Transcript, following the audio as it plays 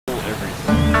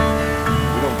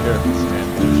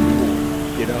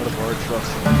our trucks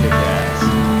and kick ass.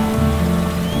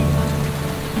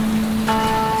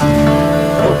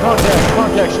 Oh,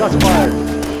 contact, shots fired.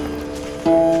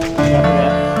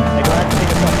 Hey, go ahead and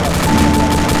take us up.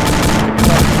 Take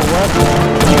us up to the left.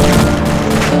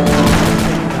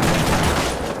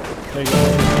 There you go.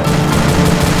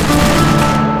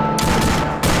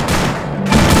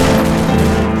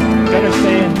 Better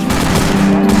stay in.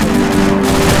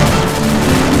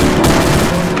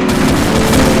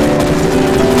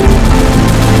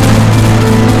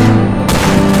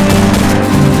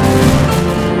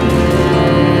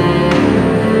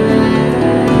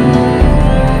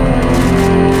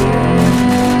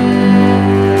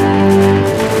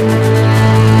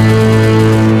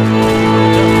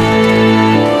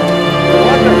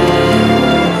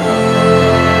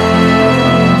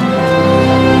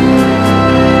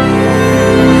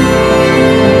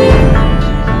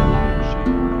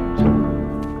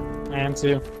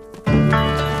 Too.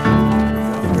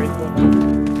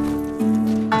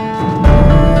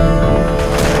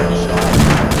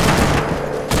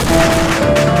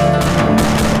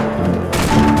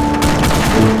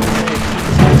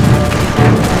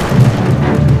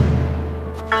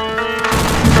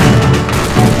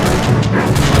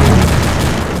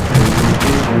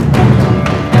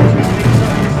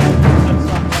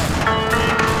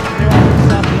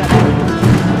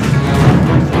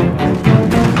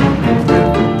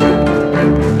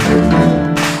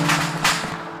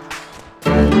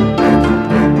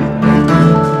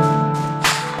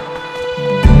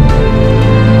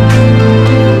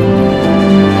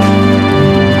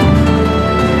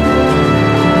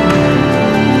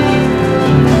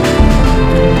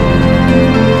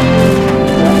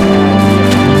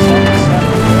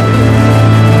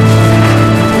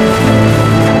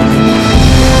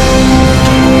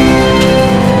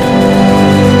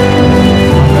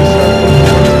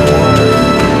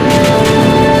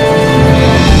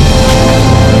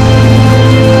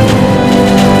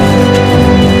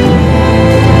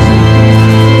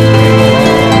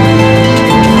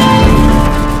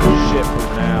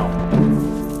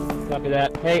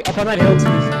 Hey, up on that hill to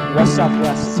the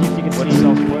west-southwest. See if you can see.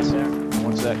 West-southwest there.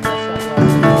 One sec.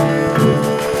 West-southwest.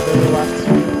 Go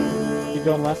left. Keep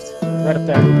going left. Right up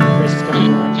there. Grace is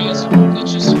coming.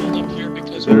 Let's just hold up here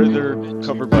because they're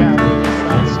covered by.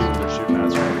 Let's see what they're shooting at.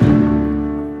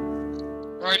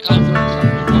 Right, up to the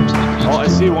Oh, I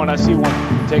see one.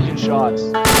 Taking shots.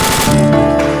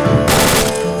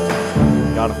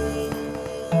 Got him.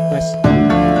 Nice.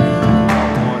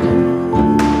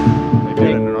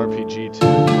 Maybe an RPG too.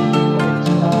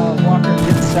 Walker,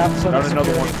 get south. So Got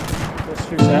another one. Where's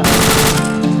Truce at?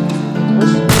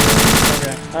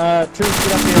 Okay. Truce,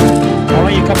 get up here. I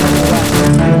want you to come from the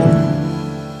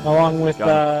left. Along with,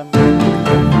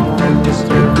 this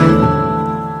dude.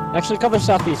 Actually, cover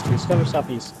southeast, Truce. Cover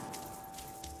southeast.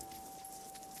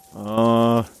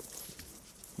 I'm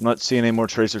not seeing any more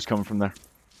tracers coming from there.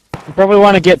 You probably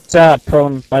want to get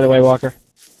prone, by the way, Walker.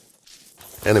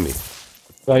 Enemy.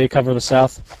 While you cover the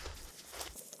south.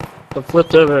 The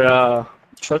flipped over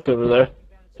truck over there.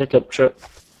 Pickup truck.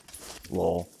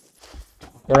 Lol.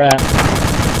 Where at?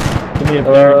 Give me a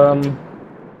bearing.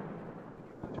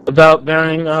 About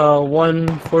bearing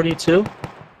 142.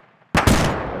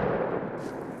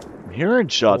 I'm hearing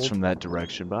shots from that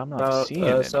direction, but I'm not seeing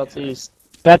it. Southeast.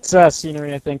 That's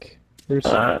scenery, I think. Bruce.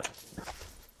 Hold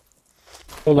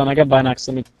on, I got binocs.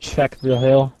 Let me check the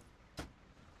hill.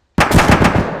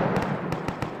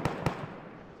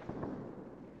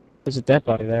 There's a dead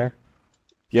body there.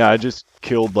 Yeah, I just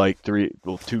killed like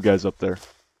two guys up there.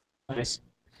 Nice.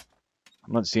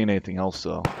 I'm not seeing anything else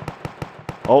though.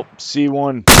 Oh,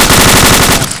 C1. I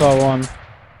saw one.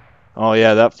 Oh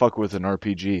yeah, that fuck with an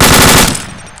RPG.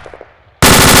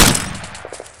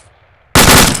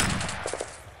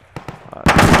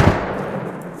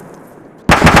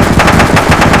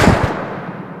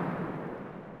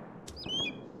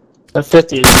 A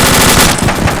 50.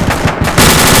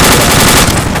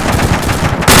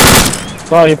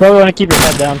 Well, you probably want to keep your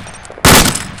head down.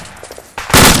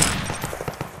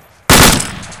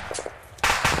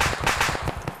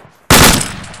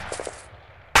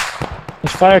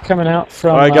 There's fire coming out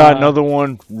from. I got another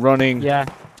one running. Yeah.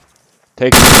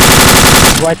 Taking.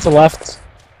 Right to left.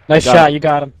 Nice shot, you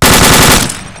got him.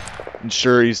 And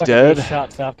sure he's Fucking dead. good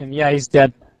shot, Falcon. Yeah, he's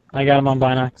dead. I got him on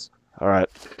binocs. Alright.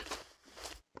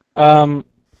 I'm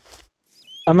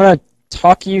gonna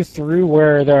talk you through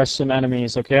where there are some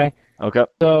enemies, okay? Okay.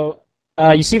 So,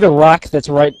 you see the rock that's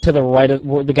right to the right of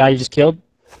the guy you just killed?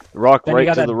 The rock Then right you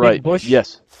got to that the big right. bush?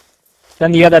 Yes.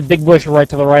 Then you got that big bush right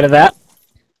to the right of that.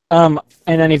 And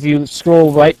then if you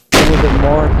scroll right a little bit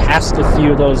more, past a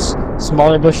few of those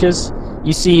smaller bushes.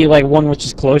 You see like one which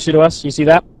is closer to us. You see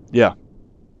that? Yeah.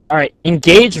 All right,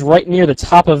 engage right near the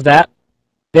top of that.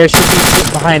 There should be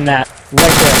shit behind that, right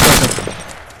there.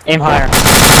 Perfect. Aim higher.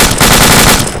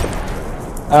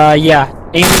 Yeah.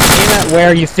 Aim at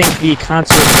where you think the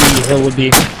contour of the hill would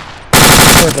be.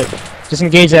 Perfect. Just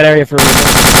engage that area for a little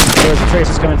bit. There's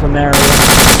traces coming from there.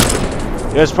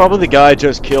 Yeah, it's probably the guy I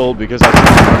just killed because I was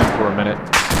running for a minute.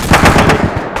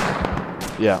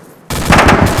 Yeah.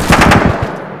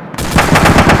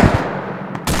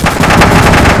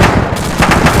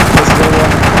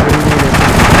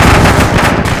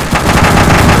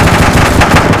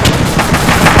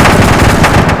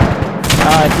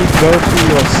 If you go to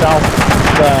your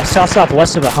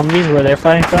southwest of the Humvees where they're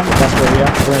fighting from, that's where we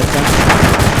are. We're in the trench.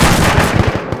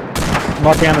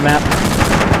 Marking on the map.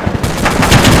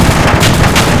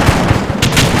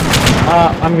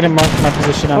 I'm gonna mark my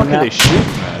position on the map. What are they shooting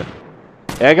at?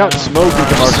 Hey, I got smoke with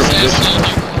the marker position.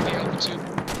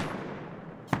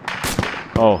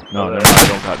 Oh, no, never mind. I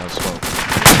don't got no smoke.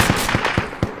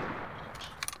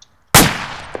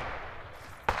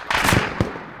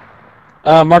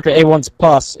 Marker A1's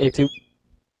plus A2.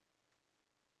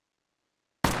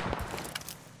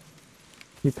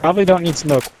 You probably don't need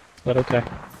smoke, but okay.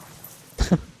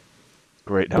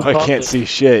 Great, now I can't see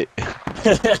shit.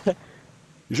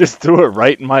 You just threw it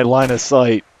right in my line of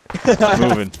sight.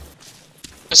 Moving.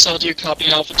 SL, do you copy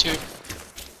Alpha 2?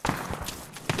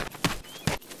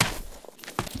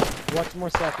 Watch more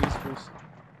southeast, Bruce.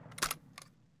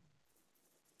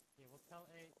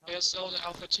 ASL to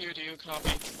Alpha 2, do you copy?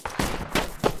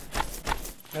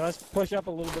 Now let's push up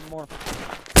a little bit more.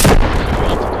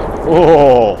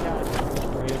 Oh!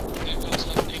 Okay, let's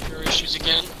have anchor issues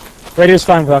again. Radio's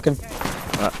fine, Falcon.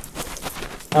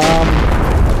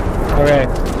 Okay.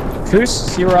 Coos,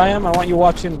 see where I am? I want you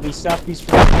watching the southeast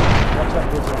front. Watch that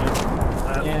bridge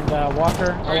line. And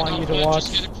Walker, I want you to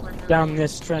watch down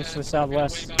this trench to the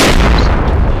southwest.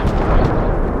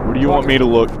 Where do you want me to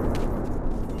look?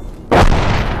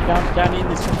 Down in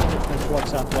this trench, walk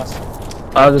southwest.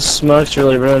 The smoke's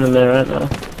really ruining me right now.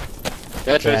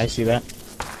 Yeah, I see that.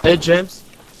 Hey, James.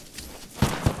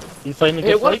 You fighting a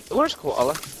good fight? Where's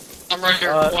Koala? I'm right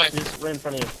here, why? He's right in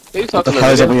front of you. Who are you talking What the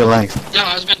hell is up with your legs? Yeah,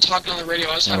 I was been talking on the radio,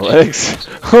 I was My having legs?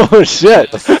 Oh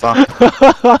shit! The fuck?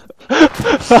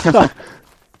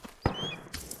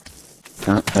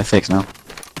 They're fixed now.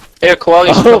 Hey, Koala,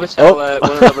 you should probably tell one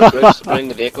of the recruits to bring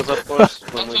the vehicles up for us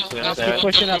when we get Alpha, there.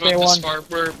 pushing up don't move A1. this far.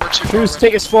 We're too Coos, far.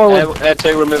 take us forward.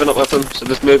 Tell you we're moving up with them, so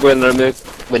just move when they move.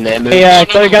 When they move. Hey,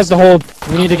 tell you guys to hold.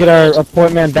 We need to get our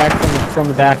point man back from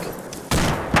the back.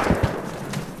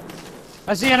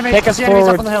 I see enemies. Take I us see enemies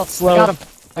forward. up on the hill. Slow. I got him.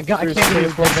 I can't Bruce, get take him.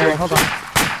 us forward. Hold on.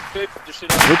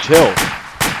 Which hill?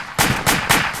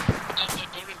 Alpha,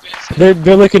 don't advance.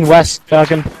 They're looking west,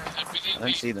 Falcon. I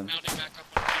don't see them.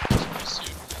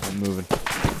 I'm moving.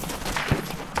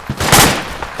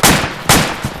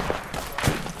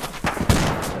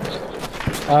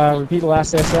 Repeat the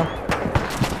last ASL.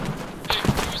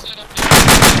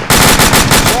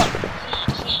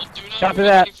 Copy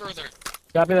that.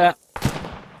 Copy that.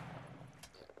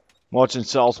 Watching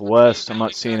southwest. I'm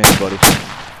not seeing anybody.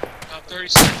 About 30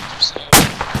 seconds or so.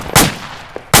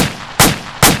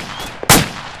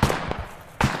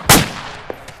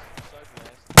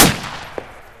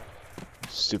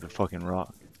 Stupid fucking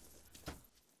rock.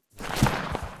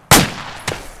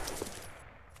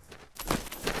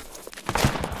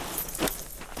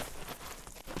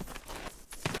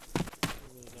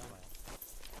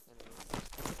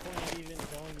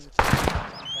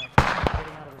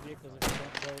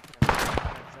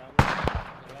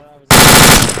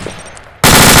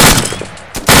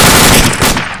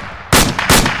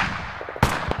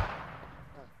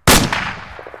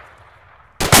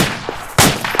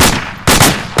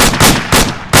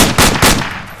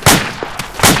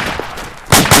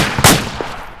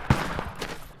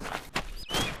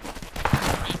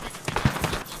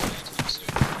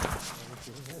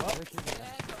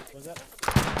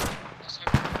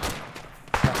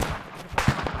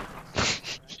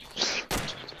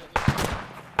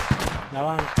 Now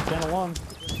on channel 1.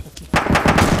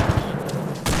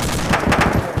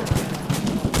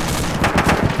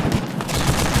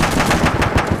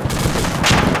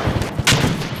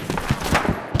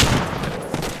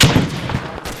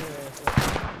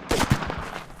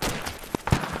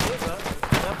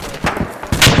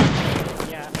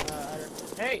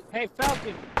 Hey,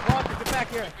 Falcon! Walker, get back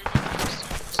here!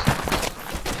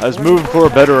 I was moving for a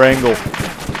better angle.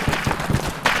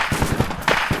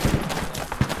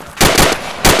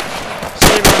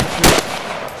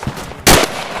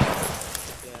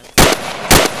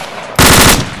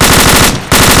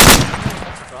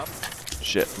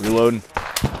 Shit, reloading.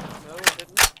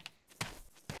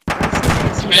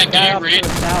 Man, Guy can off you to read? the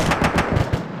south.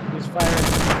 He's firing.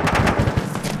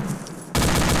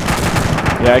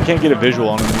 Yeah, I can't get a visual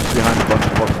on him. He's behind a bunch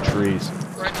of fucking trees.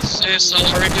 Right to say, so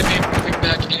are you gonna be moving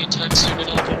back anytime soon at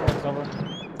all? General cover.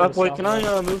 Fuckboy, can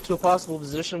I move to a possible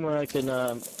position where I can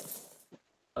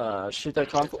shoot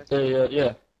that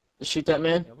yeah, shoot that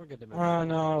man? No,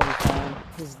 we're fine.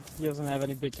 He doesn't have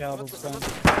any big caliber guns.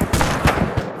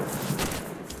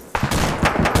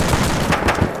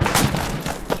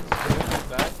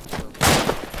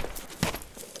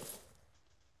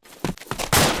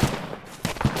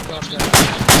 Roger that.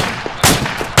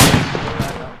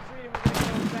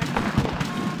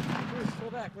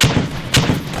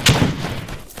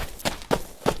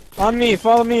 On me,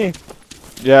 follow me.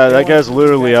 Yeah, that guy's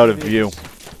literally out of view.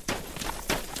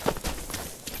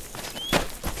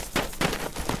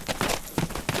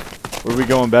 Were we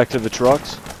going back to the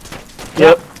trucks?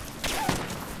 Yep.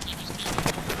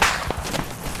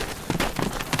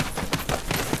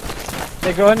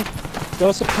 Hey, go ahead.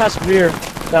 Go past rear,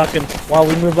 Falcon, while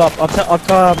we move up. I'll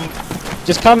come.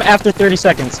 Just come after 30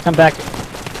 seconds. Come back.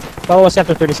 Follow us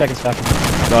after 30 seconds, Falcon.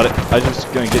 Got it. I just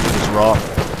gonna get to this rock.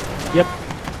 Yep.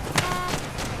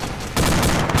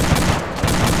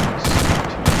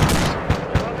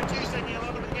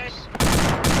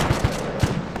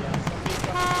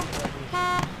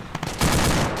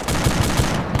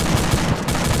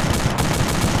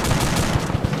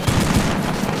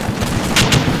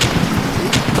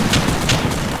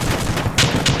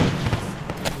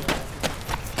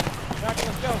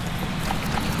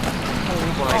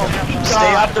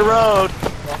 Stay off the road.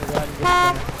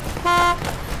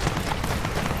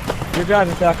 You're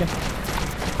driving, Falcon.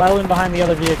 File in behind the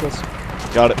other vehicles.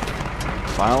 Got it.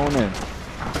 Filing in.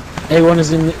 A1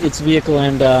 is in its vehicle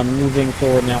and moving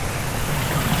forward now.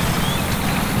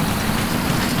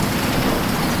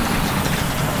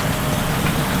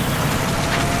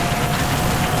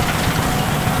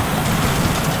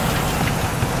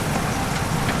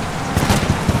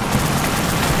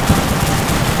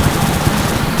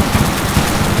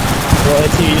 Well,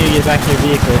 it's you need to get back to your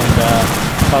vehicle and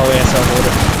follow ASL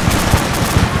order.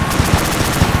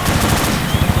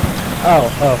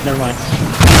 Oh, never mind.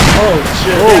 Oh,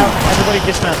 shit. Oh. Now, everybody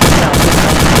dismount.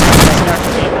 That's in our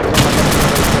team.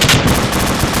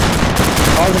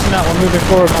 All dismount, we're moving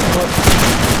forward on foot.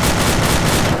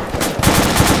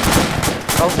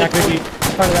 Not gonna be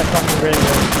part of that fucking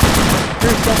radio.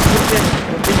 Here's something to get.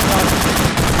 We're being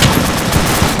cautious.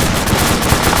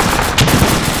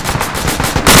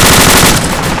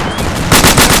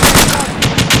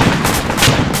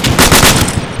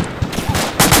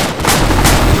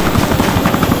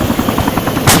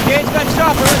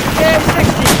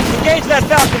 Engage that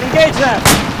Falcon, engage that!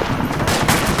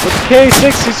 But the K6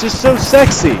 is just so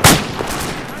sexy.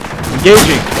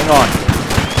 Engaging, hang on.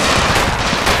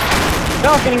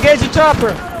 Falcon, engage the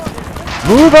chopper!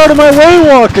 Move out of my way,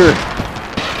 Walker!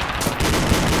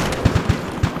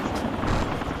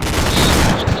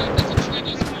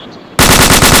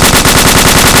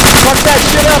 Fuck that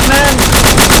shit up, man!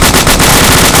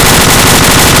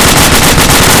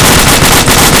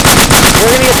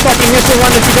 We're gonna get fucking missile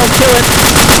run if you don't kill it.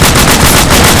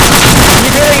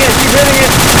 Keep hitting it, keep hitting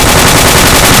it.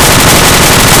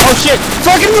 Oh shit!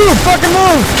 Fucking move! Fucking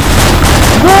move!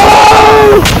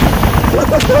 No! I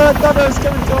thought that was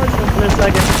coming towards us for a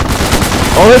second.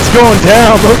 Oh, it's going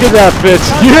down. Look at that bitch.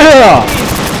 Yeah!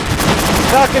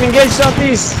 Falcon, engage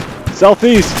southeast.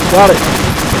 Southeast. Got it.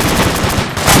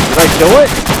 Did I kill it?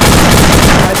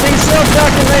 I think so,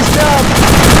 Falcon. Nice job.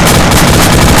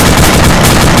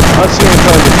 Not seeing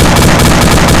target.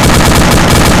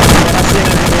 Yeah, not seeing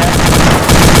anything yet.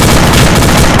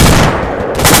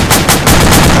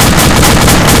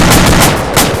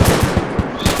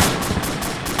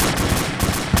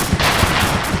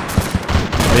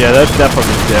 Oh, yeah, that's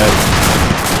definitely dead.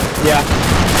 Yeah.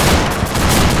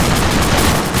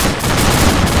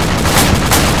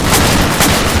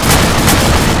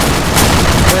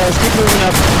 Yeah, let's keep moving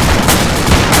up.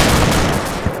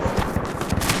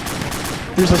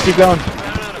 Bruce, let's keep going.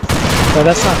 No,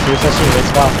 that's not Bruce, that's you,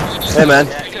 it's Bob. Hey, man.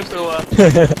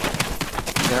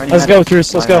 Let's go,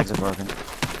 Bruce, let's go.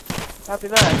 Copy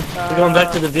that. We're going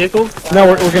back to the vehicle? No,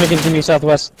 we're gonna continue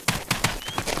southwest.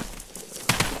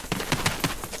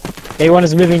 A1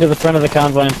 is moving to the front of the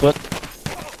convoy on foot.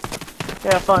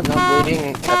 Yeah, fine. I'm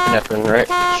bleeding epinephrine, right?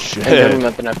 Shit. And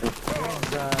epinephrine.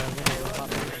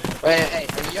 Wait, hey,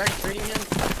 are you already treating him?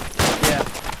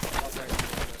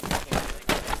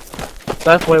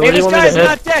 That way, Hey, where do you this want me guy's to head?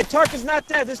 not dead! Tark is not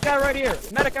dead! This guy right here!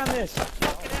 Medic on this!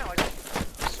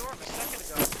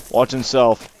 Watching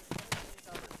south.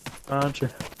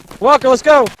 Roger. Walker, let's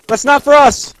go! That's not for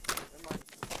us!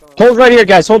 Hold right here,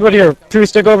 guys. Hold right here.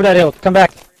 Truce, go over that hill. Come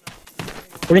back.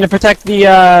 We're gonna protect the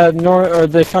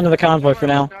the front of the convoy for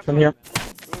now. From here.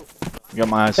 Got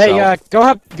my eyes Hey, south. go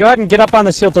ahead and get up on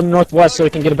this hill to the northwest so we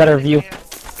can get a better view.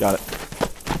 Got it.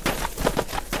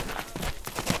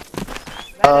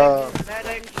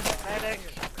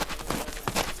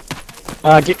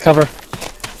 Get cover.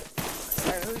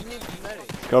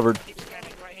 Covered.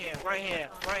 Right here, right here,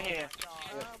 right here.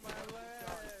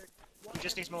 He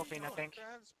just needs morphine, I think.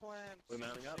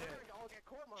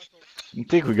 I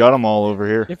think we got them all over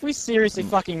here. If we seriously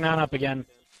fucking mount up again,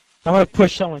 I'm gonna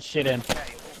push someone's shit in.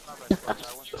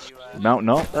 Mountain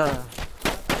up?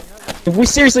 If we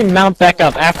seriously mount back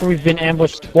up after we've been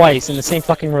ambushed twice in the same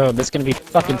fucking road, that's gonna be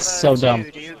fucking so dumb.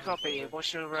 Do you copy?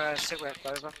 What's your cigarette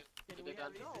over?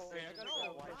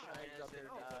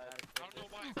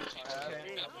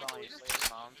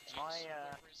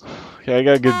 Okay, I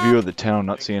got a good view of the town,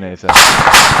 not seeing anything.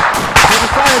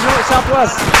 Fire, north,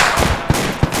 southwest!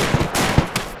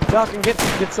 Falcon, get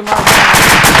some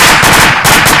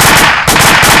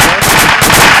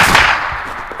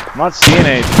I'm not seeing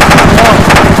anything.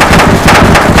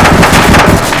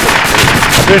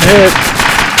 I've been hit.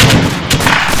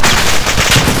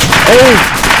 Hey!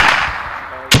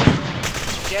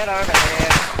 Get over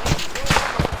here.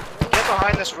 Get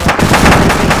behind this rock.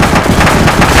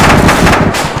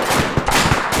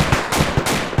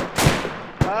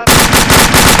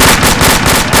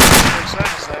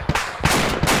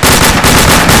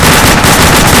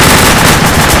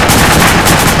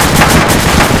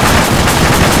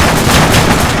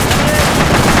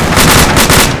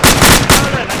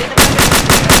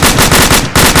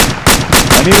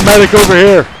 I need a medic over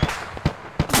here.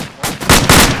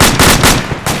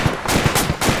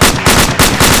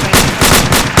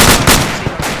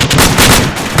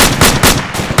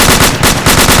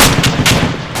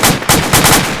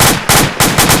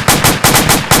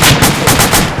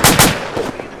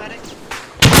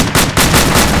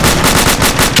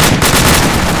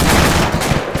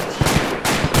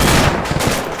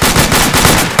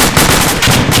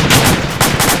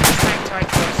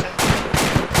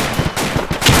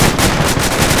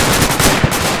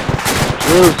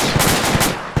 Troops.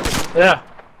 Yeah.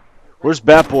 Where's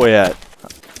Bat Boy at?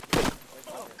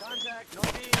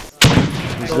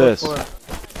 Who's this?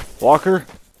 Walker?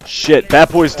 Shit,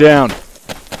 Bat Boy's down.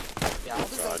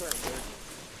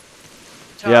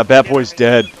 Yeah, Bat Boy's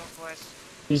dead.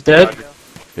 He's dead?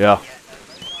 Yeah,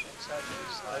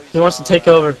 He wants to take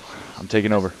over. I'm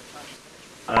taking over.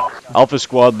 Alpha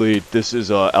Squad Lead, this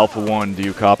is Alpha 1, do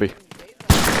you copy?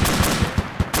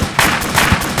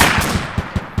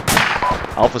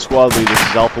 Alpha Squad Lead, this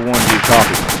is Alpha 1, do you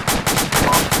copy?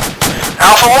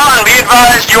 Alpha 1, be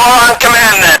advised, you are on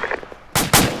command then.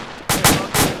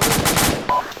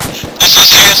 This is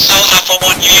CSL Alpha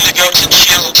 1, you need to go to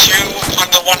Channel 2 on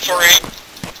the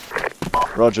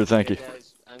 148. Roger, thank you.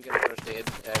 I'm getting first aid.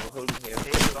 We're holding here.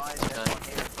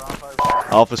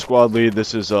 Alpha Squad Lead,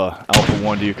 this is Alpha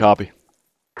 1, do you copy?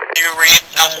 Do you read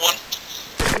Alpha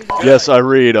 1? Yes, I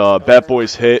read. Bat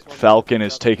Boy's hit, Falcon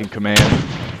is taking command.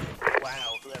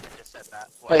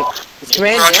 Wait, is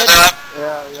command Roger dead?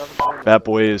 that. Bat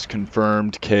Boy is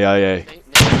confirmed KIA.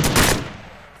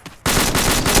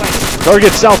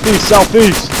 Target southeast,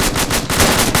 southeast!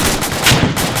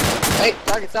 Hey,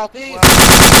 target southeast!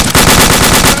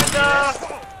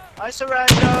 I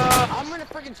surrender! I'm gonna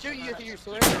freaking shoot you if you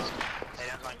surrender.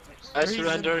 I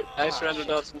surrender,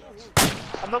 Dawson.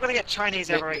 I'm not gonna get Chinese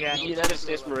ever again. The United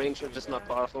States Marines are just not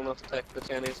powerful enough to take the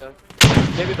Chinese out.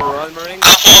 Maybe the Royal Marines?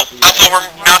 Alpha, we're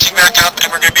mounting back up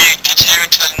and we're going to be continuing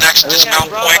to the next dismount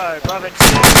point. Bravo.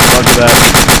 Roger that.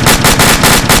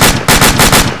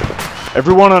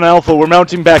 Everyone on Alpha, we're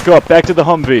mounting back up. Back to the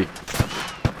Humvee.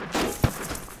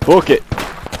 Book it.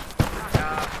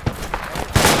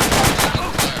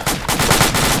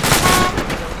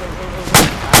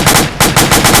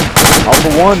 Alpha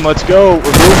 1, let's go. We're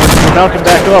moving. We're mounting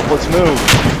back up. Let's move.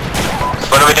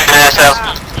 What are we doing, SF?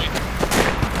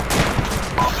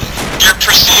 You're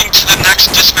proceeding to the next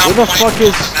dismount Where the point.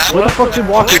 where the fuck did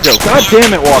Walker go? God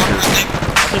damn it, Walker.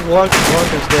 I think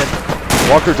Walker's dead.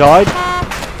 Walker died?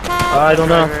 I don't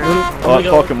know. Oh,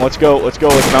 fuck him. Let's go. Let's go.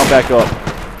 Let's mount back up.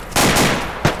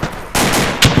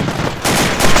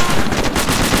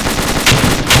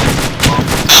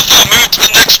 Alpha, move to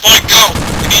the next point. Go.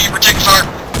 We need you to take fire.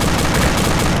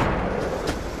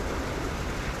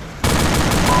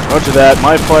 Roger that.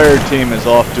 My fire team is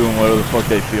off doing whatever the fuck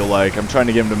they feel like. I'm trying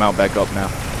to get them to mount back up now.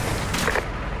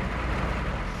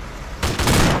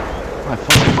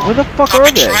 Where the fuck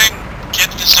are they? Try and get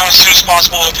as soon as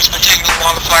possible because we're taking a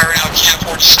lot of fire now. Can't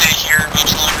afford to stay here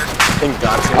much longer.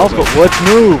 Alpha, let's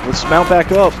move. Let's mount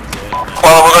back up.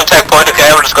 Well, we're gonna take point, okay?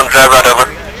 We're just gonna drive right over.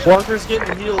 Walker's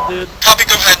getting healed, dude. Copy,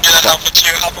 go ahead and do that, Alpha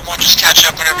 2. Alpha 1, just catch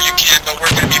up whenever you can, but we're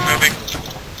gonna be moving.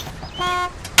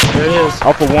 There it is.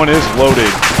 Alpha 1 is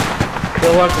loaded.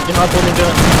 Go, Walker, get up on the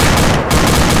gun.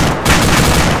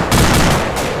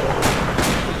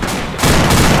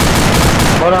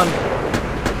 Hold on.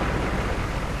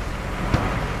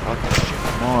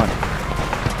 Come on.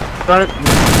 Got it.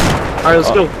 Alright, let's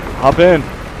go. Hop in.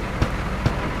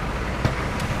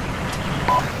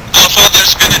 Alpha,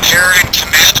 there's been an error in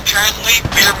command apparently.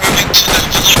 We are moving to the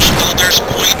village builder's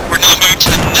point. We're now moving to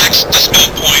the next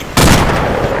dismount point.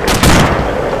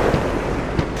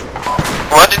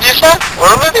 What did you say?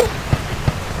 We're moving?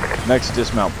 Next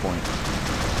dismount point.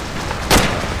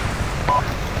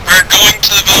 We're going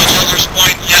to the village builder's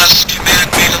point. Yes, command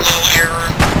made a little error.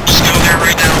 Just go there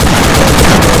right now.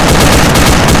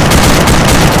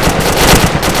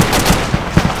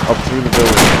 Up through the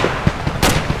village.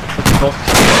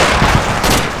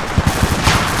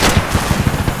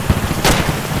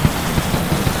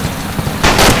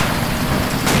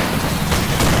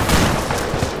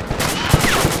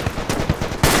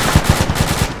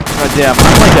 God damn,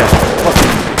 I'm like a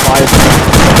fucking 5.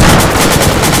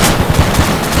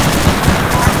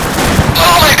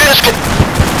 Oh my goodness!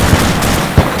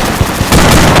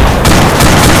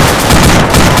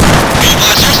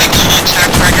 Seriously,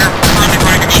 contact right here. Currently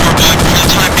running a short gun. For the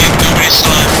time being, nobody's saw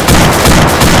it.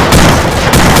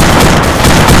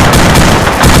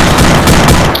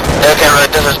 Okay, right,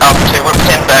 this is up to we're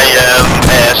pinned by,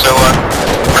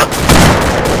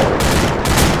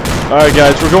 Alright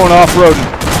guys, we're going off-roading.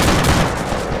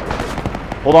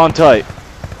 Hold on tight.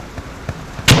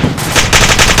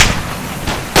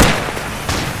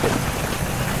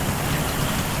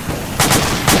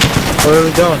 Where are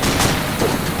we going?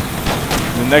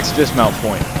 The next dismount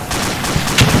point.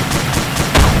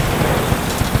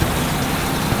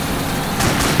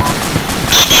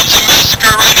 It's a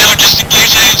massacre right now, just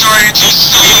engage any targets you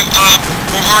see.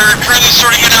 We're currently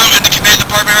sorting it out in the command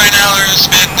department right now. There's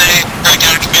been a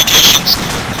breakdown in communications.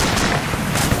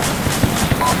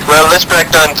 Well, this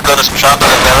breakdown's got us trapped in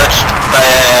the village by,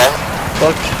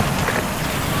 Fuck.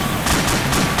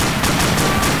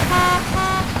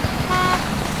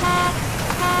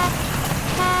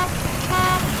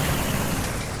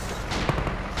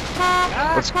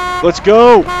 Let's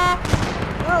go!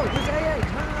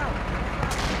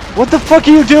 What the fuck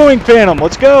are you doing, Phantom?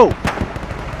 Let's go!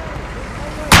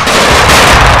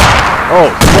 Oh,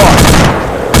 fuck.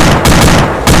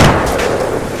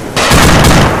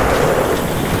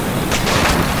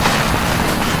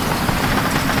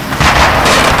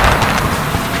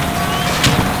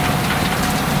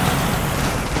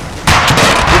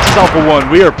 This is Alpha 1.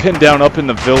 We are pinned down up in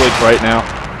the village right now.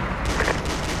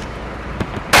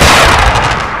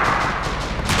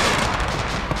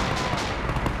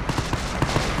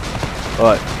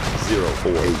 What?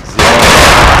 0480.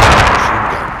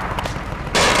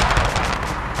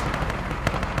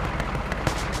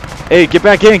 Hey, get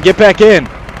back in, get back in.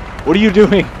 What are you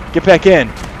doing? Get back in.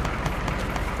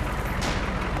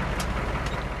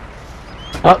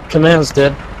 Oh, command's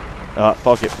dead.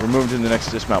 Fuck it. We're moving to the next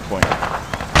dismount point.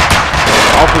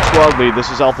 Alpha Squad Lead,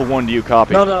 this is Alpha 1, do you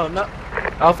copy? No.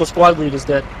 Alpha Squad Lead is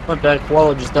dead. My bad,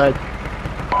 Koala just died.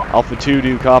 Alpha 2, do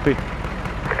you copy?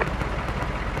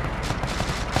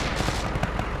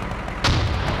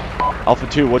 Alpha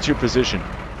 2, what's your position?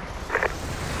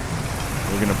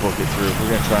 We're gonna book it through.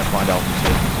 We're gonna try and find Alpha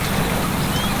 2.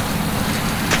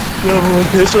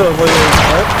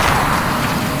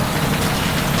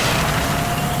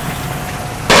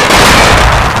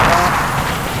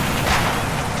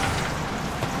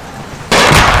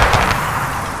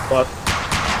 Fuck.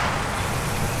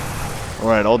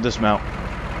 Alright, I'll dismount.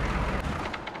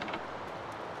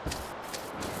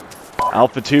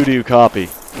 Alpha 2, do you copy?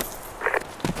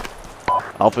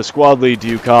 Alpha Squad Lead, do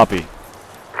you copy?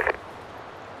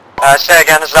 Say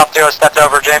again, this is Alpha 2, I stepped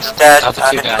over, James is dead, I'm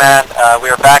in command, we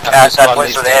are back at that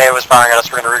place where the AA was firing at us,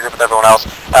 we're going to regroup with everyone else.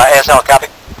 ASL, copy.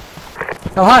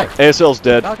 Oh, hi. ASL's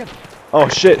dead. Falcon. Oh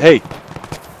shit, hey.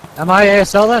 Am I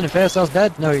ASL then? If ASL's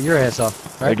dead? No, you're ASL.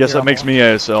 Right? I guess You're that makes me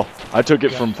ASL. I took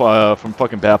it from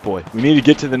fucking Bat Boy. We need to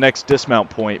get to the next dismount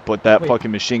point, but that Wait.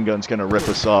 fucking machine gun's gonna rip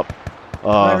us up.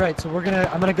 Right. So I'm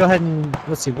gonna go ahead and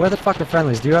let's see. Where the fuck are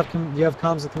friendlies? Do you have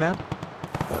comms at command?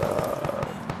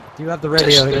 Do you have the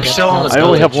radio? They're still on the I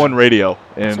only have one radio,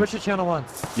 and Switch to channel 1.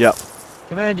 yep.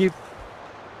 Command, you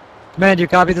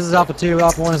copy. This is Alpha 2.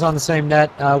 Alpha 1 is on the same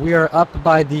net. We are up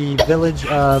by the village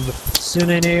of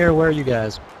Sunanir. Where are you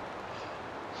guys?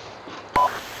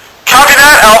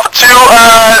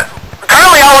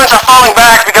 insurgents are falling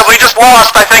back because we just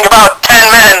lost, I think, about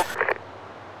 10 men.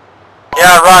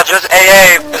 Yeah, Roger, just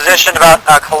AA positioned about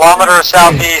a kilometer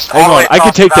southeast. Hang on, I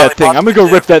can take that thing. I'm gonna go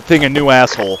rip that thing a new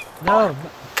asshole. No.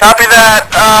 Copy that.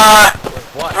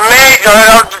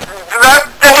 That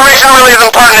information really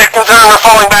isn't pertinent considering we're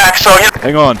falling back, so you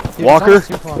Hang on, Dude, Walker,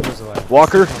 it's almost 2 kilometers away.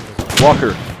 Walker,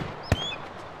 Walker,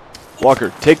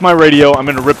 Walker. Take my radio. I'm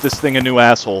gonna rip this thing a new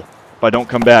asshole. If I don't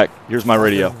come back, here's my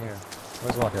radio. Here.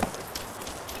 Where's Walker?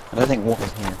 I don't think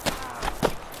Walker's here.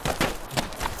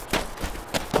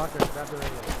 Walker, grab the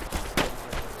radio.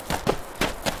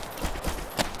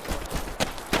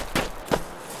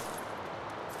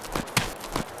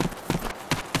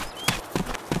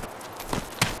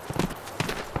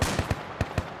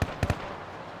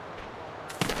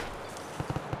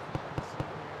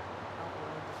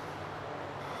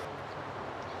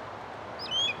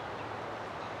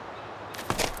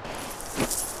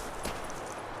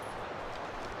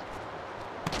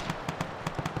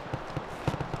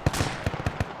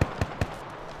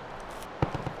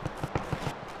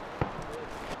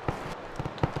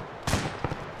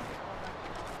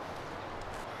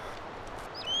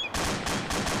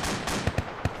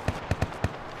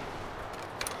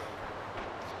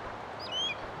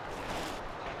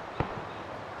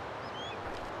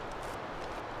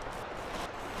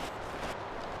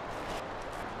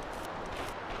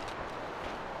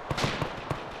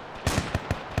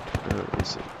 Where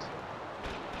is it?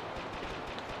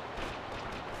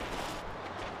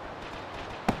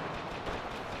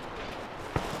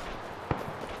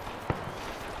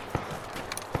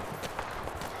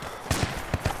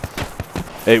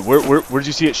 Hey, where'd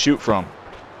you see it shoot from?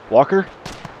 Walker?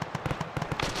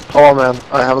 Oh man,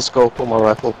 I have a scope on my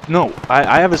rifle. No,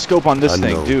 I have a scope on this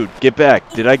thing, dude. Get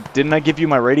back. Didn't I give you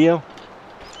my radio?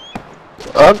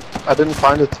 I didn't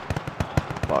find it.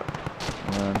 Fuck.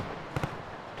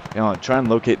 Hang on, try and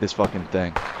locate this fucking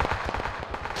thing.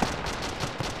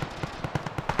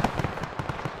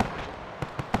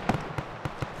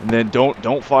 And then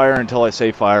don't fire until I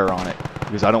say fire on it,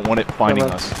 because I don't want it finding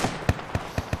us.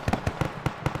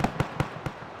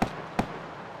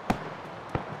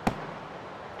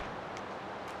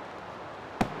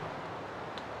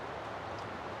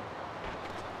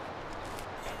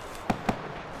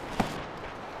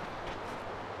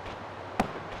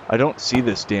 I don't see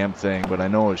this damn thing, but I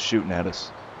know it's shooting at us.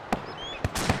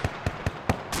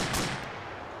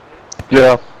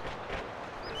 Yeah.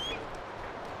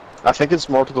 I think it's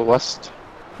more to the west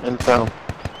in town.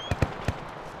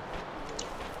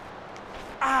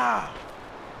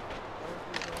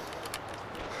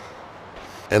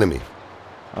 Enemy.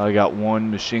 I got one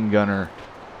machine gunner.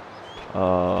 But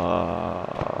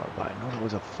I know it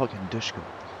was a fucking Dishko.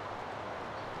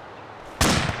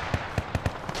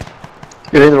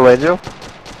 You need a radio?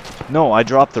 No, I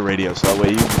dropped the radio so that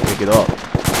way you can pick it up.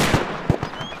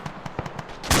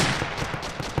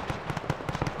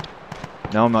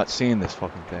 Now I'm not seeing this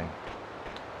fucking thing.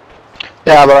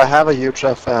 Yeah, but I have a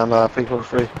UHF and frequency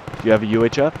free. Do you have a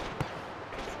UHF?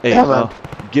 Hey, Yeah, man.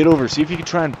 get over. See if you can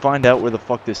try and find out where the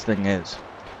fuck this thing is.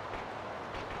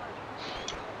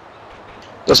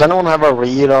 Does anyone have a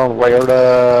read on where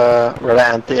the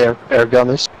anti-air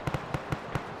gun is?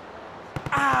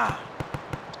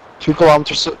 2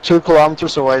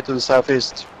 kilometers away to the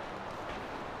southeast.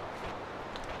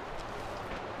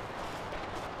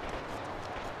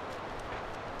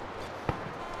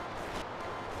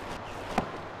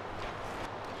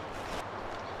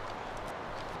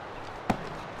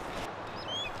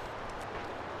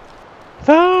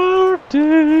 Found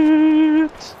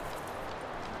it!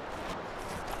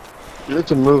 You need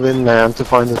to move in, man, to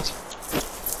find it.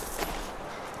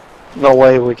 No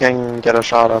way we can get a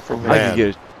shot at from I here. could get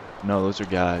it. No, those are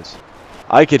guys.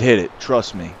 I could hit it,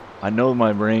 trust me. I know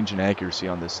my range and accuracy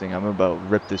on this thing. I'm about to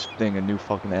rip this thing a new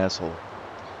fucking asshole.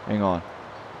 Hang on.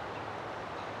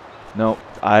 No,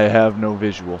 I have no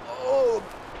visual.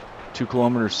 2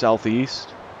 kilometers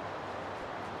southeast.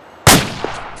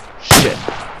 Shit.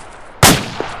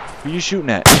 Who are you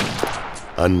shooting at?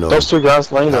 Unknown. Those 2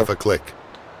 guys laying there. Half a click.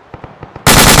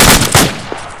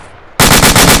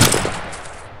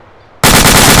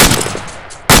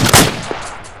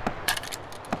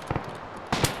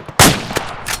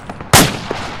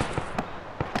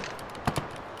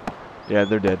 Yeah,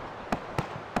 they're dead.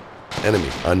 Enemy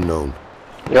unknown.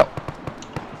 Yep.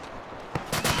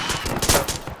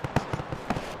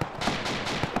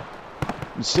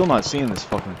 I'm still not seeing this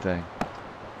fucking thing.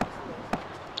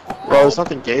 Well, it's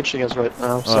not engaging us right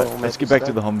now, so Alright, let's get back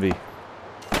to the Humvee.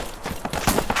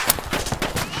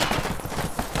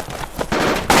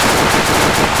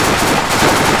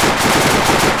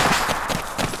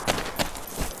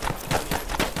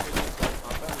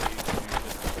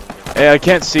 Hey, I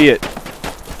can't see it.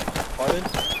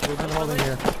 We've been holding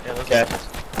here. Okay.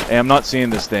 Hey, I'm not seeing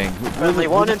this thing. Friendly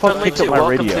 1 and fuck friendly picked up 2, my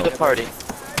welcome radio? to the party.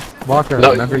 Walker, No,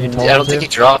 remember you told I don't me think to? he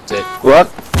dropped it. What?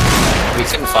 We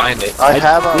couldn't find it. I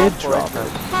have a did drop it.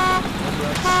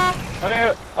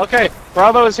 Okay, okay.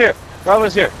 Bravo is here. Bravo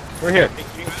is here. We're here.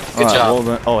 Good Alright, job. well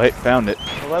then, oh, hey, found it.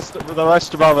 The rest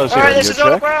of Bravo's here. Alright, This this is is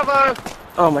Oda Bravo!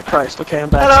 Oh my Christ, okay, I'm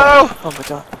back. Hello! Oh my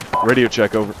god. Radio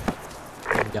check over.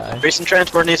 Guy. Recent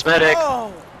transport needs medic.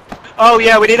 Oh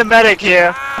yeah, we need a medic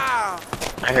here.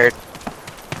 I heard.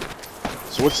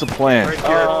 So what's the plan? I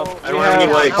don't have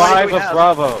any legs. 5 of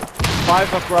Bravo.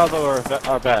 5 of Bravo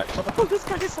are back.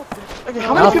 Okay,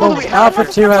 how many people do we have?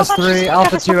 Alpha 2 has 3,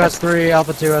 Alpha 2 has 3,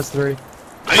 Alpha 2 has 3.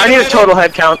 I need a total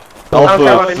head count.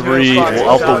 Alpha 3,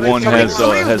 Alpha 1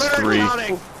 has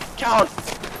 3. Count.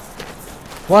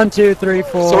 1, 2, 3,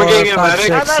 4, So we're getting a 5,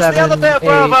 medic? 6, 7, 8,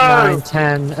 9,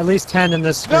 10. At least 10 in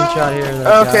this screenshot here. that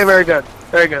I've Okay, got. very good.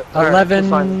 Very good. All right, we're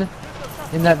fine. 11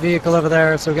 in that vehicle over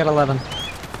there, so we got 11.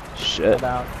 Shit.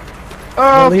 About.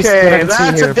 At least what I Okay, can see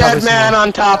that's here, a dead probably man some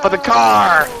on top of the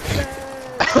car.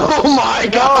 Oh my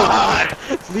god.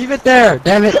 Leave it there,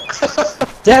 damn it.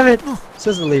 Damn it. It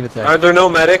says to leave it there. Are there no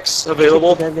medics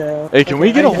available? Hey, can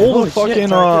we get a hold of Holy shit,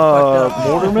 fucking, I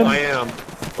Mortarman? am.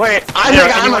 Wait, I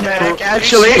think I'm a medic,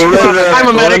 actually. I'm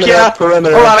a medic, yeah. Hold on,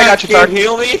 I got you, Can Tark. you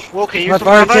heal me? My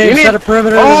fire team set a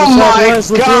perimeter. Oh to the my southwest, let's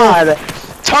do it. god.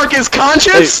 Tark is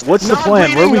conscious. Hey, what's the not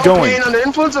plan? Where are we bleeding, no going? pain, under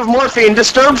influence of morphine,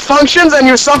 disturbed functions, and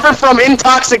you suffer from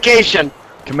intoxication.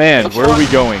 Command, where are we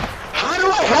going? How do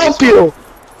I help you?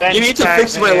 You need to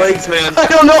fix my legs, man. I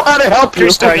don't know how to help you. You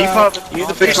need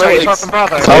to fix my legs.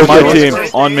 Hey, my team,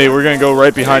 on me. We're gonna go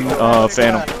right behind,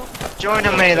 Phantom. Join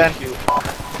me then.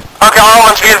 Okay, all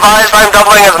ones be advised, I'm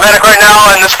doubling as a medic right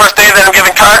now, and this first aid that I'm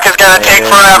giving Tark is gonna take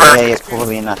forever. Yeah, it's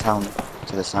probably in that town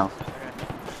to the south.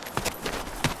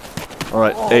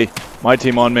 Alright, hey, my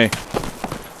team on me.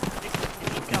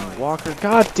 Walker,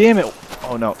 god damn it!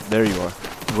 Oh no, there you are.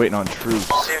 I'm waiting on troops.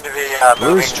 Seem to be Where's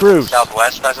moving troops?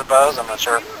 southwest, I suppose, I'm not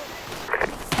sure.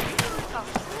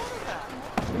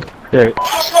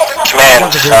 Command,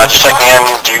 just checking in,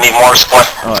 do you need more support?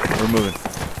 Alright, we're moving.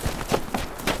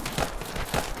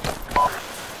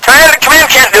 Command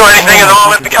can't do anything at the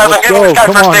moment because I'm Let's giving this guy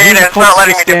go, come first on, aid who and the it's not fuck's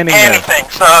letting me do standing there? anything,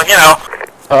 so, you know.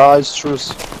 It's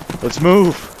truce. Let's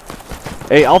move.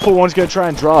 Hey, Alpha 1's gonna try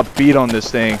and draw a beat on this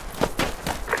thing.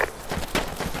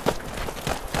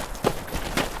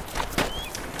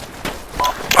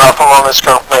 Alpha 1 is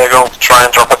going to go try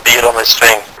and drop a beat on this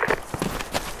thing.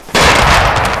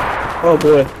 Oh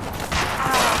boy.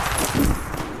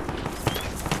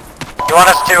 You want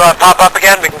us to pop up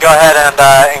again? We can go ahead and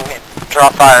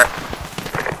drop fire.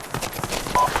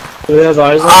 Do they have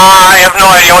eyes on? I have no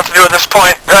idea what to do at this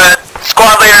point.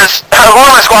 Squad leaders, who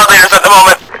are my squad leaders at the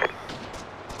moment?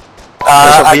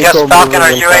 I guess Falcon,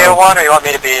 are you A1 or you want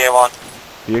me to be A1?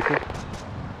 Vehicle?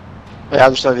 Yeah,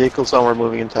 there's a vehicle somewhere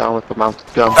moving in town with a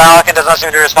mounted gun. Falcon does not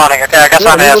seem to be responding. Okay, I guess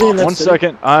I'm A. 1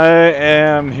 second, I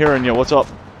am hearing you. What's up?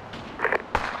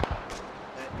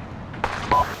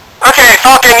 Okay,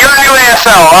 Falcon, you're a new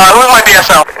ASL. Who's my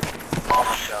BSL?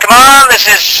 Come on, this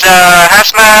is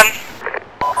Hassman.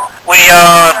 We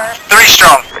 3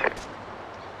 strong.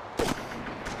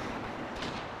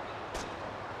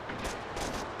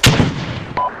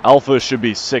 Alpha should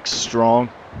be 6 strong.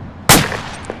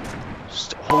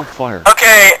 Just hold fire.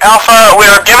 Okay, Alpha,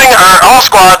 we're giving all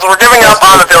squads, we're giving up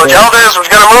on the village elders, we're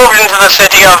gonna move into the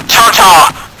city of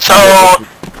Chota. So,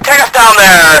 take us down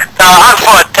there, on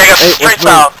foot, take us straight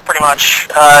south, pretty much.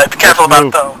 Be careful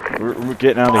about though. We're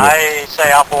getting out of here. I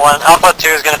say Alpha 1, Alpha 2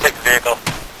 is gonna take the vehicle.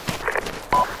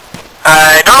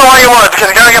 I don't know why you would, because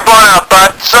you're gonna get blown up,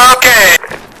 but it's okay.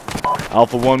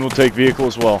 Alpha 1 will take vehicle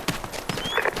as well.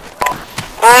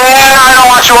 I don't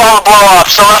want you all to blow up,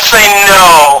 so let's say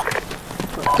no.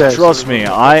 Okay, Trust me,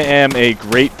 I am a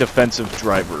great defensive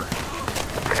driver.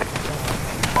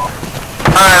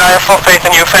 Alright, I have full faith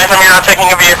in you. Phantom, you're not taking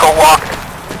a vehicle walk.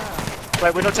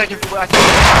 Wait, we're not taking.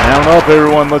 Down up,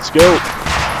 everyone, let's go.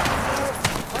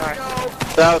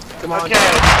 South, come on. Okay,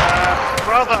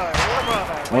 brother.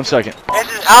 1 second. This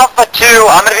is Alpha 2.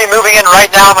 I'm going to be moving in right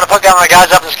now. I'm going to put down my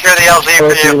guys up and secure the LZ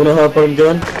for you. wanna hop on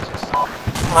gun?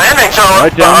 Landing zone.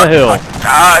 Right down the hill.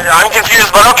 I'm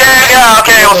confused, but okay, yeah,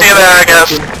 okay, we'll see you there, I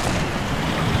guess.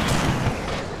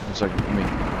 1 second, let me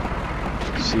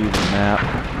see the map.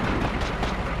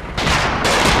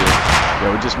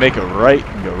 Yeah, we just make a right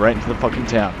and go right into the fucking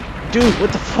town. Dude,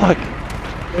 what the fuck?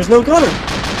 There's no gunner.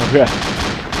 Okay.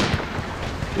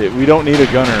 We don't need a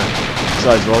gunner.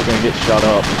 Besides, we're all gonna get shot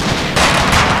up.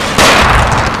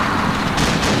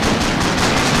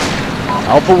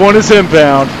 Alpha 1 is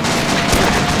inbound.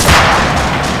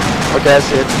 Okay, I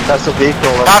see it. That's the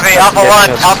vehicle. Copy, Alpha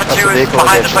 1, Alpha 2 is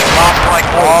behind this like box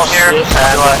wall here. And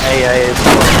AA is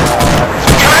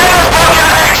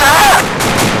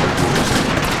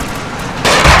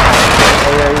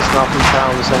AA is not in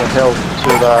town, it's on a hill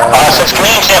to the... Since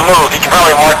Green can't move, he can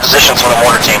probably mark positions for the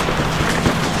mortar team.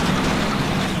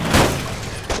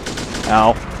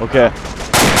 Ow. Okay.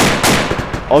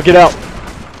 I'll get out.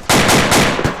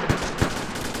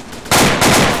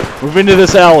 Move into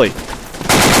this alley.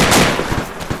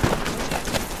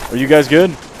 Are you guys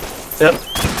good? Yep.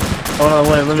 Hold on,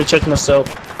 wait, let me check myself.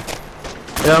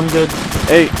 Yeah, I'm good.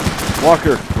 Hey,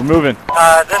 Walker, we're moving.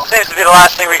 This seems to be the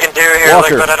last thing we can do here,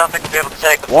 Walker. but I don't think we'll be able to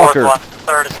take the Walker. fourth one.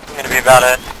 Third is going to be about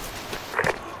it.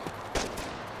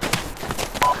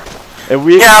 Hey,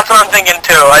 we... Yeah, that's what I'm thinking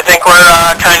too. I think we're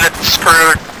kind of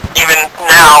screwed even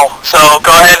now. So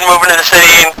go ahead and move into the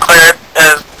city and clear it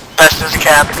as best as you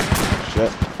can.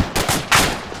 Shit.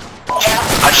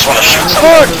 I just want to shoot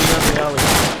someone.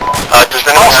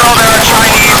 Also, there are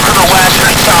Chinese to the west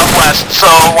and southwest, so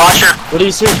watch your... What do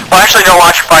you see? Well, actually, don't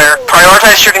watch your fire.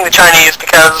 Prioritize shooting the Chinese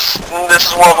because this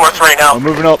is World War III now. I'm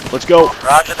moving up. Let's go.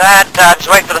 Roger that. Just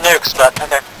wait for the nukes, but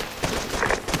okay.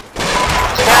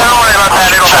 Yeah, don't worry about that.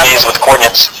 It'll Chinese with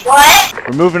coordinates. What?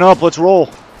 We're moving up. Let's roll.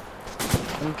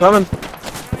 I'm coming.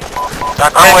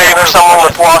 I'm waiting for someone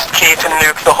with lost key to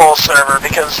nuke the whole server,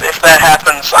 because if that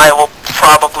happens, I will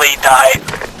probably die.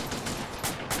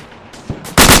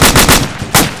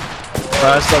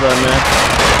 I saw that, man.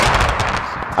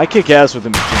 I kick ass with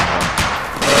the machine gun.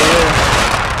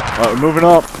 Alright, we're moving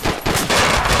up.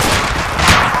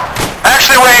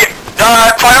 Actually, wait.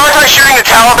 Prioritize shooting the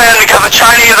Taliban because the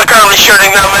Chinese are currently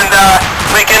shooting them, and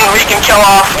we can kill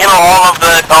off, you know, all of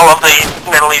the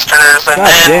Middle Easterners, and God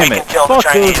then damn we can it. kill the Fuck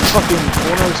those Chinese. fucking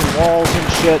corners and walls and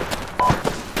shit.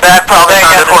 That probably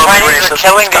sounded horribly racist.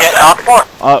 Killing the outport.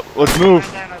 Let's move.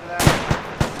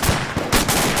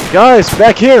 Guys,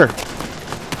 back here.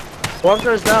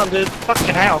 Walker's down, dude.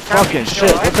 Fucking hell. Fucking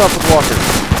shit. What's up with Walker?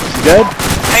 Is he dead?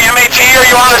 Hey, MAT, are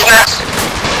you on this next?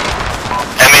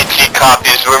 MAT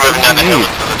copies. We're moving down the hill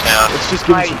into the town. Let's just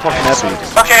give him some fucking epi.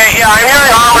 Okay, yeah, I'm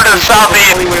hearing armor to the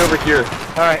southeast. Way over here.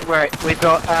 Alright, right. We've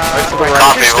got,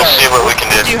 Copy, we'll see what we can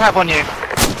What do do. you have on you?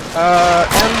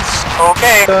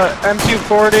 Okay.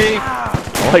 M240.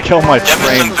 I like how my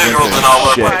brain visuals and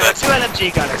all shit. Right, 2 LMG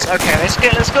gunners. Okay,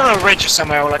 let's go on a ridge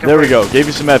somewhere like a There we go. Gave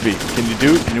you some epi. Can you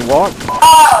do it? Can you walk?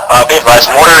 Be advised,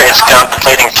 Mortar is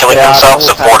contemplating killing himself,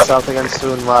 support him. Something and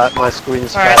soon my screen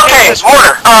is Alright. Okay,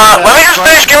 Mortar, let me just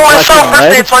finish giving myself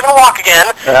first aid so I can walk again,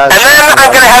 and then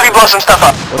I'm gonna have you blow some stuff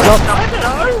up. What's up? I don't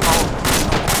know.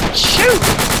 Shoot!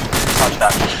 Watch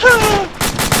that.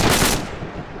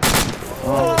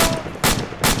 Oh.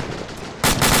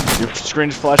 Your screen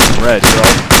is flashing red. You're all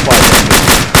flash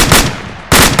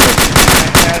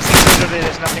I think literally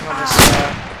there's nothing on this,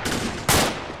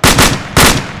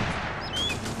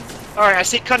 Alright, I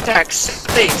see contacts.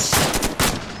 Please.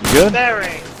 You good?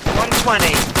 Bearing.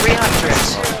 120. 300.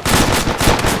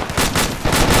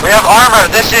 We have armor,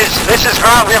 this is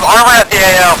ground, we have armor at the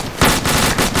AO.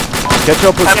 Catch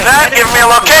up with And that, give me a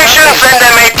location, send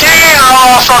MAT, and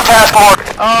I'll also task Mortar.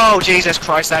 Oh, Jesus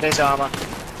Christ, that is armor.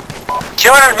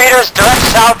 200 meters direct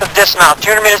south of dismount,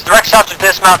 200 meters direct south of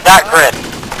dismount, that grid.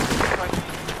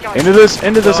 into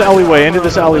this alleyway. Into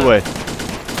this alleyway.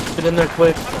 Get in there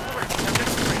quick.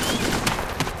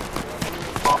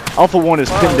 Alpha 1 is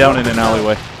pinned down in an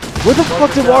alleyway. Where the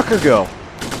fuck did Walker go?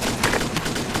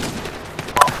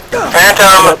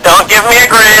 Phantom, don't give me a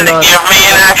grid, give me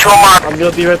an actual mark. I'm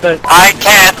gonna be right back. I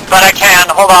can't, but I can,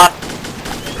 hold on.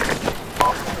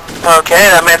 Okay,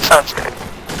 that made sense.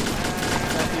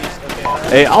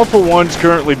 Hey, Alpha 1's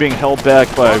currently being held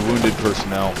back by wounded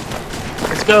personnel.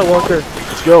 Let's go, Walker.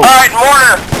 Let's go. Alright,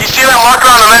 Mortar, you see that marker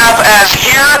on the map as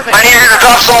here? I need you to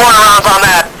drop some mortar rounds on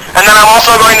that. And then I'm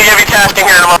also going to give you tasking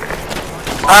here in a moment.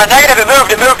 Negative, it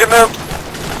moved.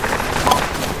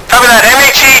 Copy that.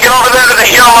 MAT, get over there to the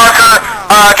hero marker,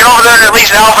 get over there to at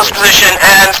least Alpha's position,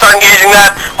 and start engaging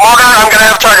that. Mortar, I'm gonna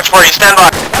have targets for you, stand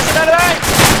by.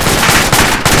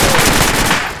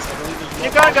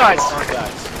 You go, guys.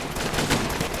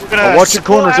 We're gonna Watch your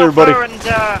corners, everybody. And,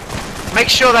 make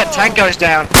sure that tank goes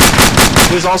down.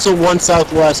 There's also one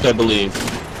southwest, I believe.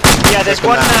 Yeah, there's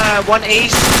one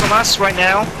east from us right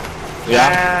now.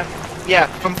 Yeah? Yeah,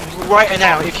 from right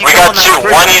now. If you We go got on that two,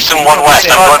 bridge, one east and one west.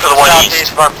 I'm going for the one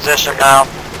east. Our position now.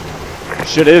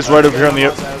 Shit is right over here on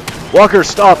the... Walker,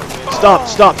 stop. Stop.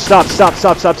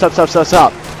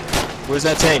 Where's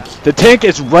that tank? The tank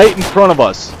is right in front of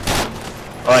us.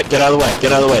 Alright, get out of the way.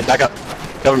 Get out of the way. Back up.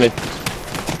 Cover me.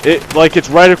 It's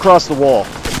right across the wall.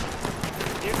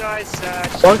 You guys,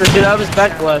 Walker, get out of his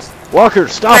back blast. Walker,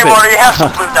 stop Hey, it! Morty, you have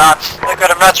some blue dots. Look,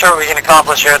 I'm not sure what we can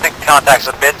accomplish here. I think the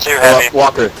contact's a bit too heavy.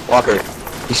 Walker.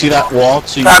 You see that wall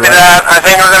to your Copy right? that. I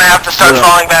think we're gonna have to start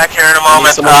falling back here in a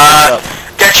moment.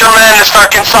 Get your men to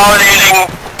start consolidating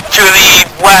to the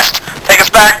west. Take us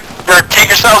back, or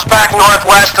take yourselves back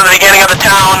northwest to the beginning of the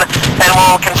town, and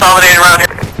we'll consolidate around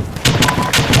here.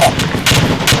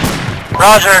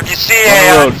 Roger, if you see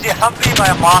a Humvee by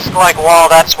a mosque-like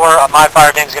wall, that's where my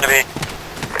fire team's gonna be.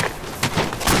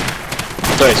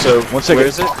 Sorry, so one second. where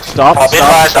is it? Stop.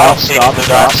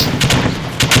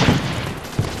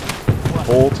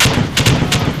 Hold.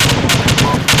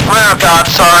 Oh god,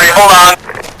 sorry, hold on.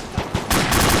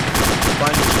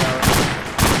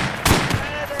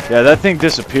 Yeah, that thing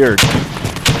disappeared.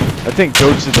 That thing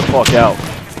ghosted the fuck out.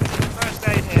 First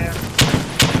aid here.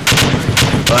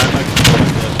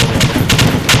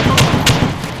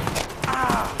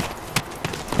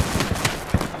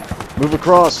 Move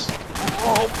across.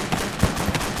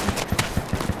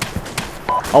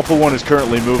 Alpha 1 is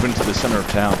currently moving to the center of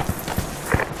town.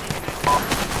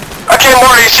 Okay,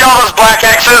 Morty, you see all those black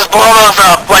X's? Blow those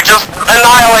up. Like, just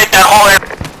annihilate that whole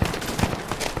area.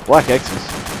 Black X's?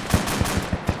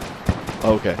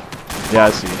 Okay. Yeah,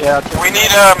 I see it. Yeah, we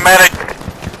need a medic.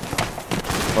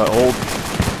 But hold.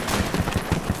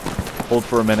 Hold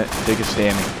for a minute. Take a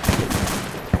standing.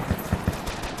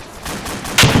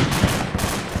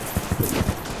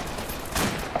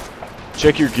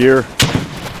 Check your gear.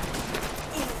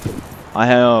 I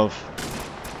have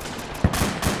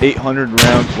 800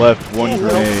 rounds left, 1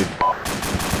 grenade.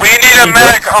 We need a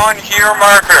medic on here,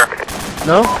 marker.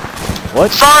 No?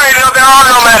 What? Sorry, no, there are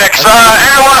no medics.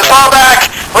 Everyone fall back.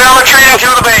 We are retreating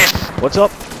to the base. What's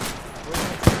up?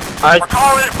 We're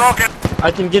calling it broken.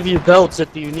 I can give you belts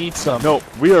if you need some. No,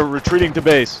 we are retreating to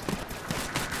base.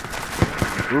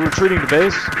 We're retreating to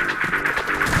base?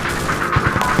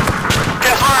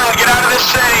 Confirm, get out of this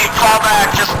city. Fall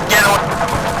back, just get away.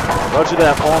 Roger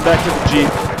that, falling back to the Jeep.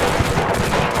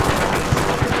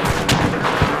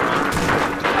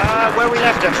 Where we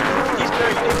left him.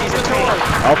 He's a tour.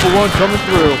 Alpha 1 coming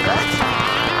through.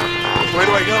 Where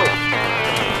do I go?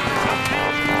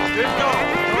 Good go.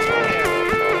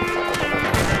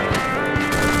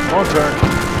 Wrong turn.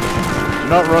 Do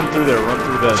not run through there, run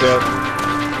through this.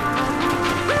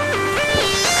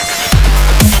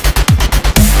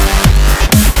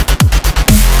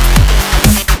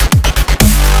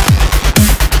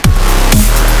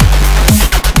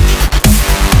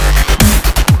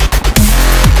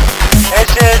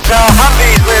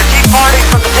 Humvees, we're departing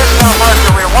from the dismount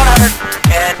marker. We're 170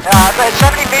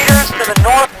 meters to the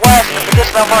northwest of the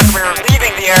dismount marker. We're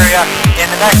leaving the area in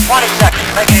the next 20 seconds.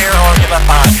 Make it here or give up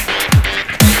behind.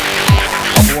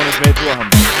 Alpha 1 is made to a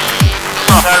Humvee.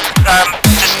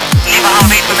 Just leave a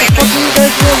Humvee for me. What do you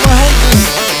guys do on my Humvee?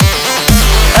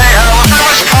 Hey, we're pretty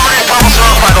much covered in bubble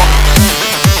syrup, Michael.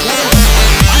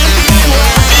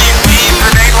 Leave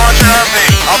grenade launcher Humvee.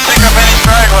 I'll pick up any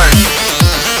stragglers.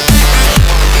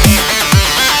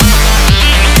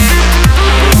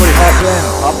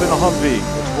 Hop in a Humvee.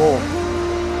 Let's roll.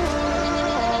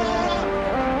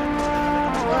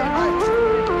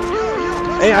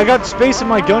 Hey, I got space in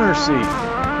my gunner seat.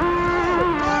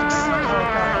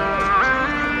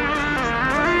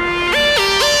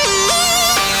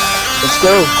 Let's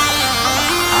go.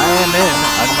 I am in.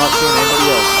 I'm not seeing anybody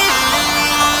else.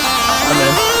 I'm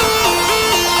in.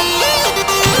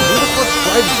 Who the fuck's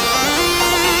driving this?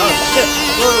 Oh shit,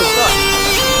 where was that?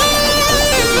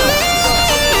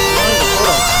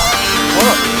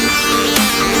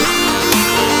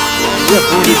 We have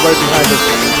wounded right behind us.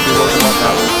 We're loading up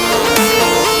now.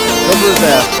 Cover his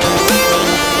ass.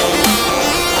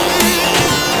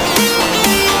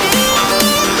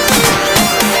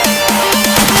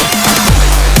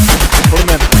 Put him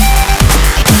in.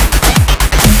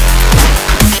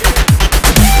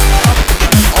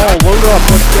 Oh, load up.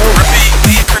 Let's go. Repeat,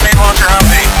 leave grenade launcher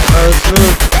Humvee. Let's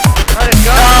move. Let's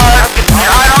go. I don't know.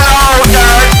 You're out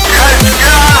of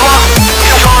control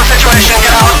of the situation.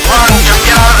 Get out. Run. Just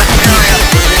get out of the area.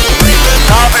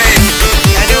 Copy.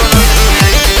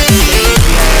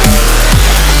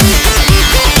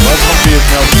 Last Humvee is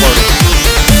now departing.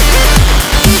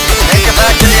 Take it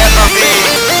back to the SRV.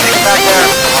 Take it back there.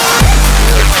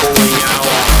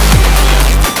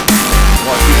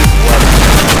 Watch, he just left.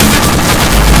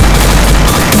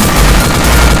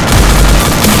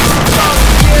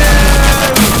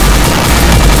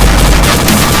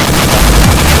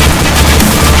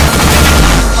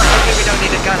 We don't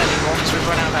need a gun anymore because we've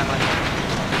run out of ammo.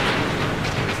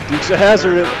 Duke's a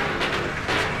hazard.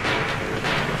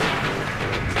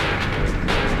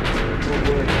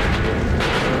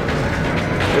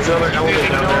 There's another element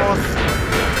down there.